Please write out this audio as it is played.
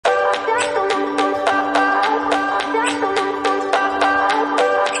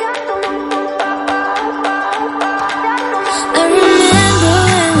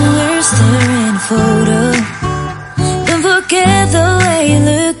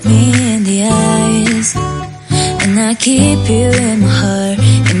me in the eyes, and I keep you in my heart.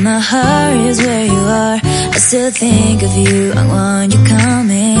 In my heart is where you are. I still think of you, I want you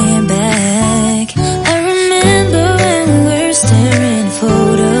coming back. I remember when we were staring at a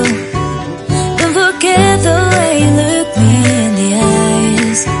photo. Don't forget the way you look me in the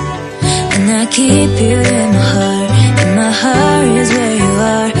eyes, and I keep you in my heart. In my heart is where you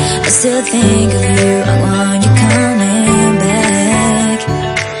are. I still think of you, I want you coming back.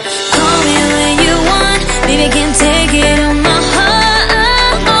 Call me when you want, baby, I can't take it on my heart.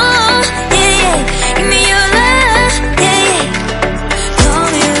 Yeah, yeah, give me your love, yeah, yeah. Call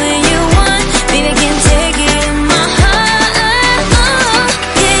me when you want, baby, I can't take it on my heart.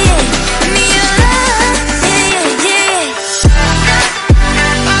 Yeah, yeah, give me your love, yeah, yeah, yeah.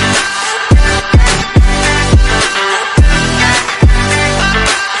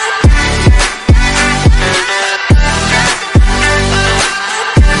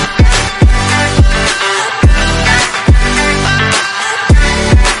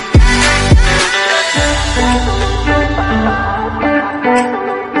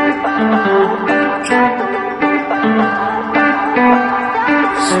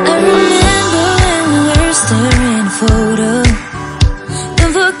 I remember when we were staring at a photo.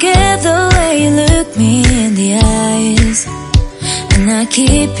 Don't forget the way you look me in the eyes, and I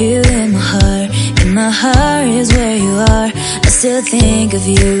keep you in my heart. In my heart is where you are. I still think of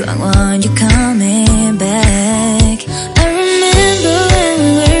you, I want you coming back. I remember when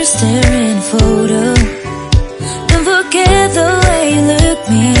we were staring at a photo. Don't forget the way you look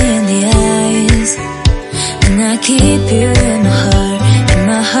me in the eyes, and I keep you in my heart. In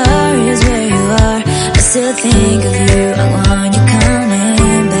my heart is where you are. I still think of you, I want you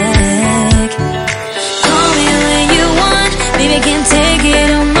coming back. Call me when you want, baby, I can't take it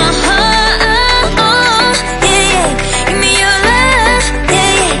on my heart. Yeah, yeah, give me your love,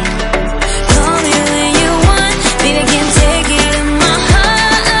 yeah, yeah. Call me when you want, baby, I can't take it on my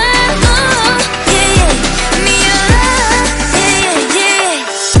heart. Yeah, yeah, give me your love, yeah, yeah, yeah.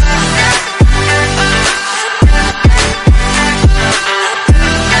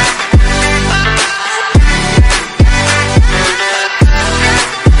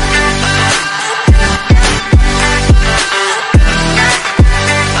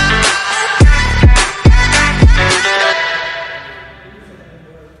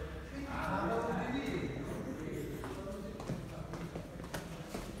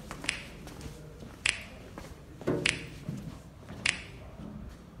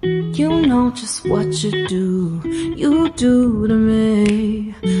 You know just what you do to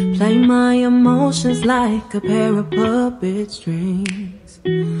me. Play my emotions like a pair of puppet strings.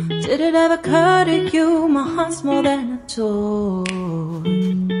 Did it ever occur to you my heart's more than a toy?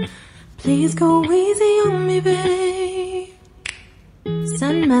 Please go easy on me, babe.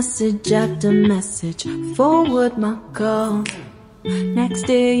 Send message after message, forward my call. Next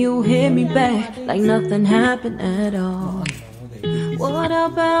day you hit me back like nothing happened at all. What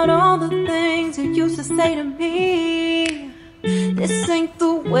about all the things you used to say to me? This ain't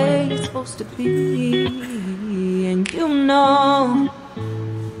the way it's supposed to be. And you know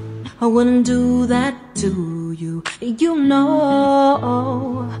I wouldn't do that to you. You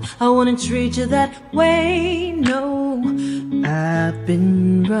know I wouldn't treat you that way, no. I've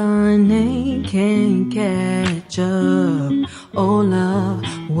been running, can't catch up. Oh love,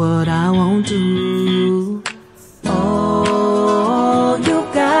 what I won't do. Oh, you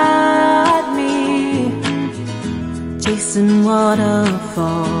got me chasing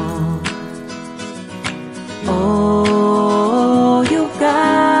waterfalls. Oh, you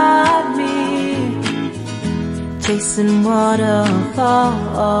got me chasing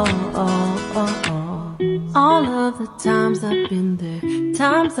waterfalls. All of the times I've been there,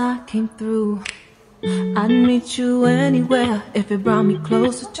 times I came through. I'd meet you anywhere if it brought me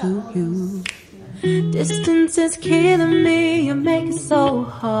closer to you. Distance is killing me, you make it so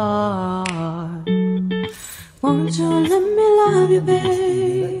hard. Won't you let me love you,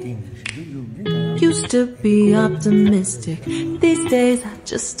 babe? Used to be optimistic, these days I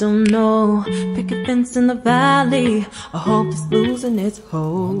just don't know. Pick a fence in the valley, I hope it's losing its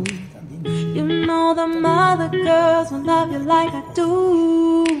hold. You know them other girls won't love you like I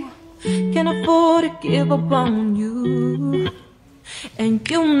do. Can't afford to give up on you. And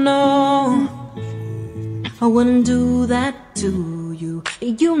you know I wouldn't do that to you.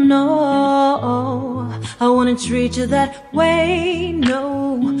 You know I wouldn't treat you that way,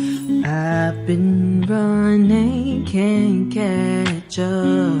 no. I've been running, can't catch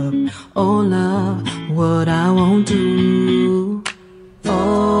up. Oh love, what I won't do.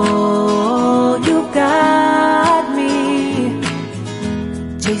 Oh, you got me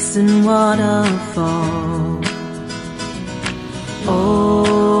chasing waterfalls.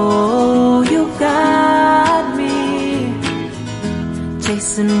 Oh, you got me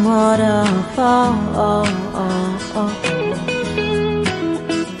chasing waterfalls.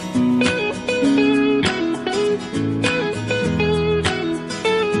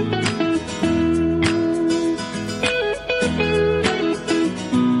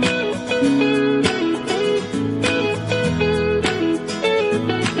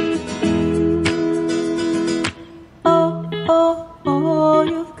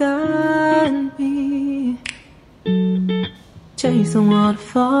 Chasing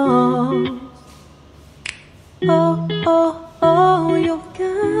waterfalls. Oh, oh, oh, you've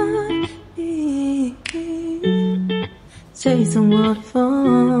got me chasing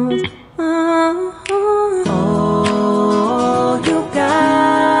waterfalls. Oh, oh, you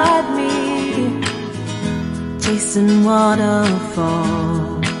got me chasing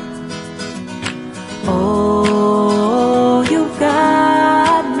waterfalls. Oh, you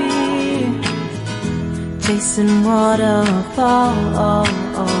got me chasing waterfalls.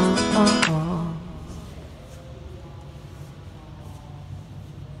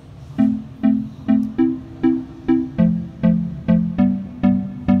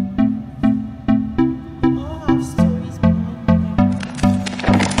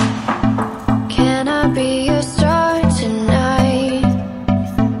 Can I be your star tonight?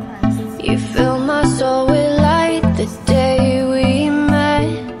 You fill my soul with light the day we met.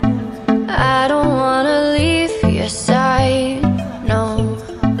 I don't wanna leave your side, no.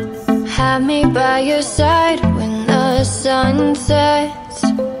 Have me by your side when the sun sets.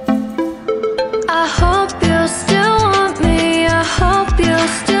 I hope you'll still want me, I hope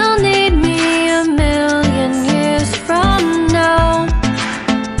you'll still need me 1,000,000 years from now.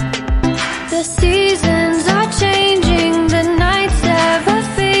 The seasons are changing, the nights ever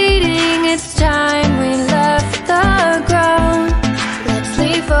fading. It's time we left the ground. Let's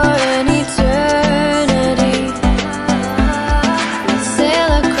leave for an eternity. We'll sail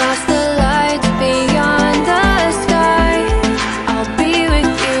across the lights beyond the sky. I'll be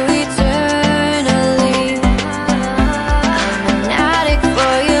with you eternally. I'm an addict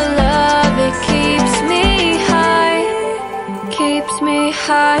for your love, it keeps me high, keeps me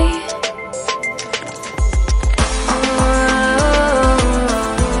high.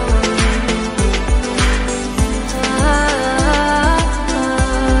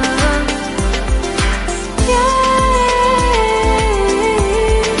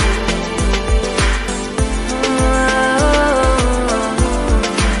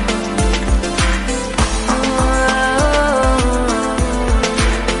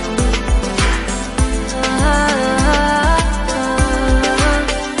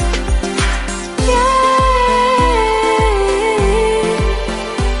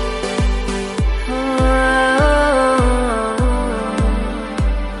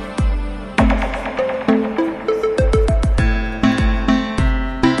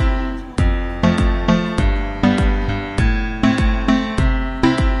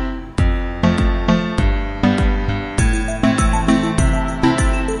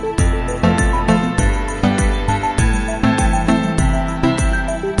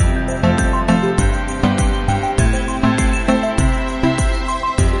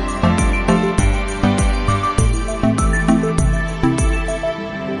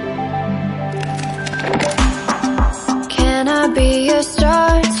 Can I be your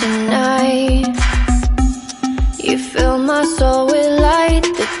star tonight? You fill my soul with light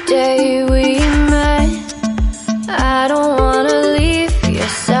the day we met. I don't wanna leave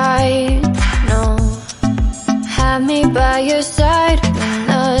your side, no. Have me by your side when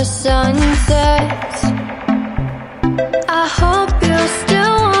the sun sets. I hope you'll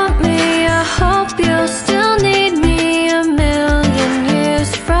still want me, I hope you'll still need me 1,000,000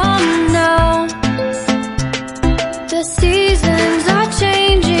 years from now. The seasons are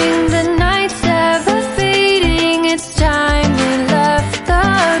changing, the nights ever fading. It's time we left the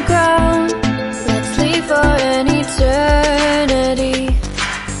ground. Let's leave for an eternity.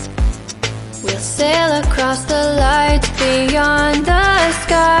 We'll sail across the lights beyond the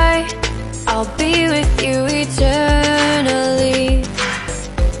sky. I'll be with you eternally.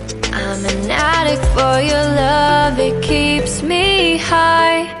 I'm an addict for your love, it keeps me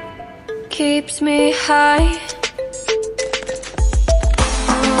high, keeps me high.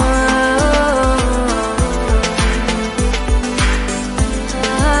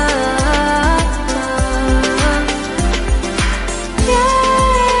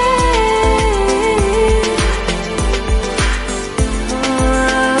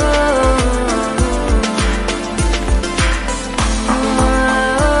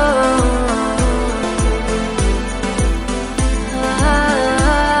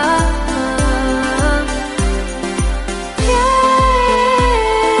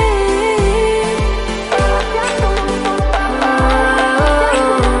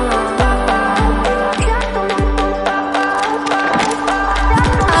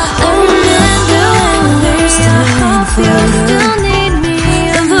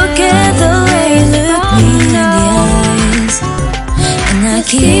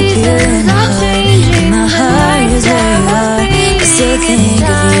 keep you in my heart, and my heart is where you are. I still think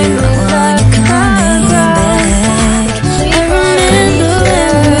of you, I want you coming back. I remember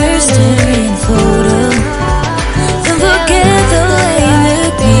when we were staring photo. Don't forget the way you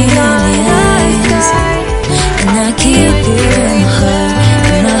look me in the eyes, and I keep you in my heart,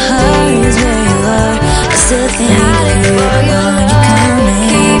 and my heart is where you are. I still think of you, I want you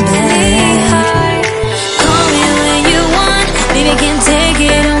coming back. Call me when you want, baby, can take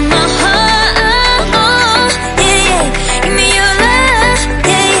it on my heart. Yeah, yeah, give me your love.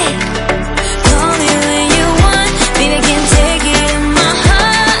 Yeah, yeah. Call me when you want, baby, can take it on my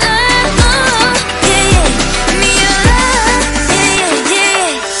heart. Yeah, yeah, give me your love. Yeah, yeah,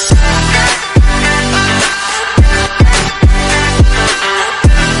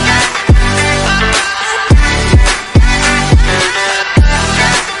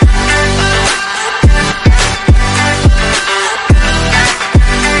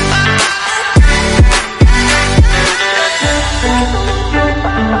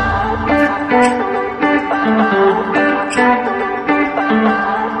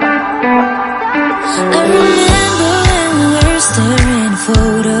 I remember when we were staring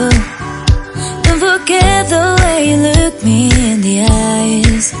photo. Don't forget the way you look me in the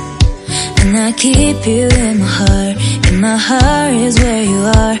eyes, and I keep you in my heart, and my heart is where you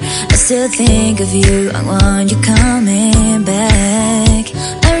are. I still think of you, I want you coming back.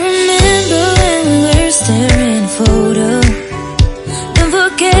 I remember when we were staring photo. Don't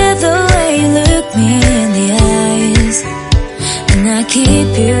forget the way you look me in the eyes, and I keep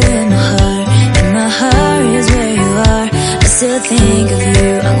you in my heart, and my heart is where you are. I still think of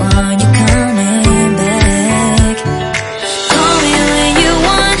you, I want you coming back. Call me when you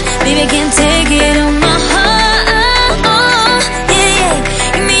want, baby, can take it on my heart. Yeah, yeah,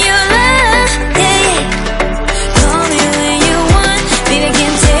 give me your love. Yeah, yeah. Call me when you want, baby,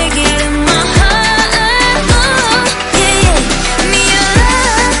 can take it on my heart. Yeah, yeah, give me your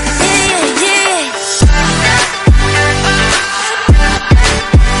love. Yeah, yeah,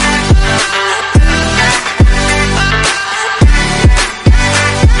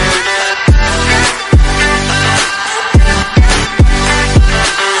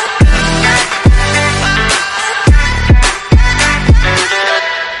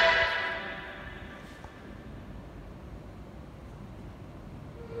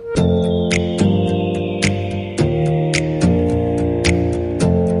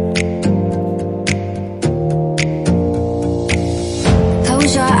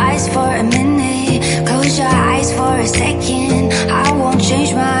 Close your eyes for a minute, close your eyes for a second. I won't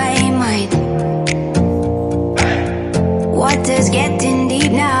change my mind. Water's getting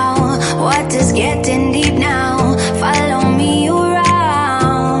deep now, water's getting deep now. Follow me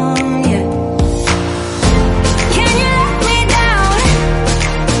around, yeah. Can you let me down?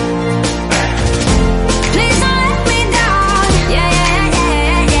 Please don't let me down. Yeah, yeah,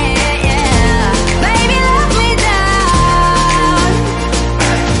 yeah, yeah, yeah. Baby, let me down.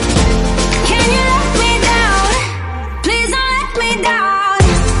 Can you let me down? Please don't let me down.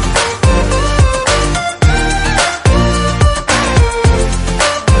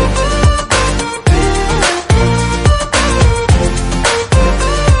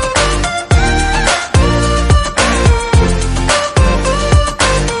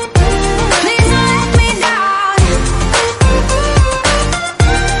 Please don't let me down.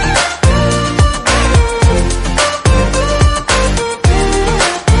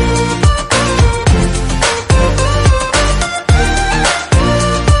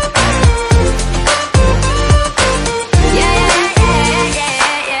 Yeah, yeah, yeah,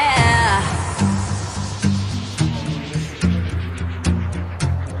 yeah, yeah.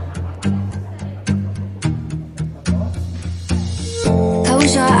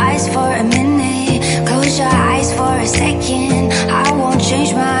 Close your eyes for a minute, close your eyes for a second.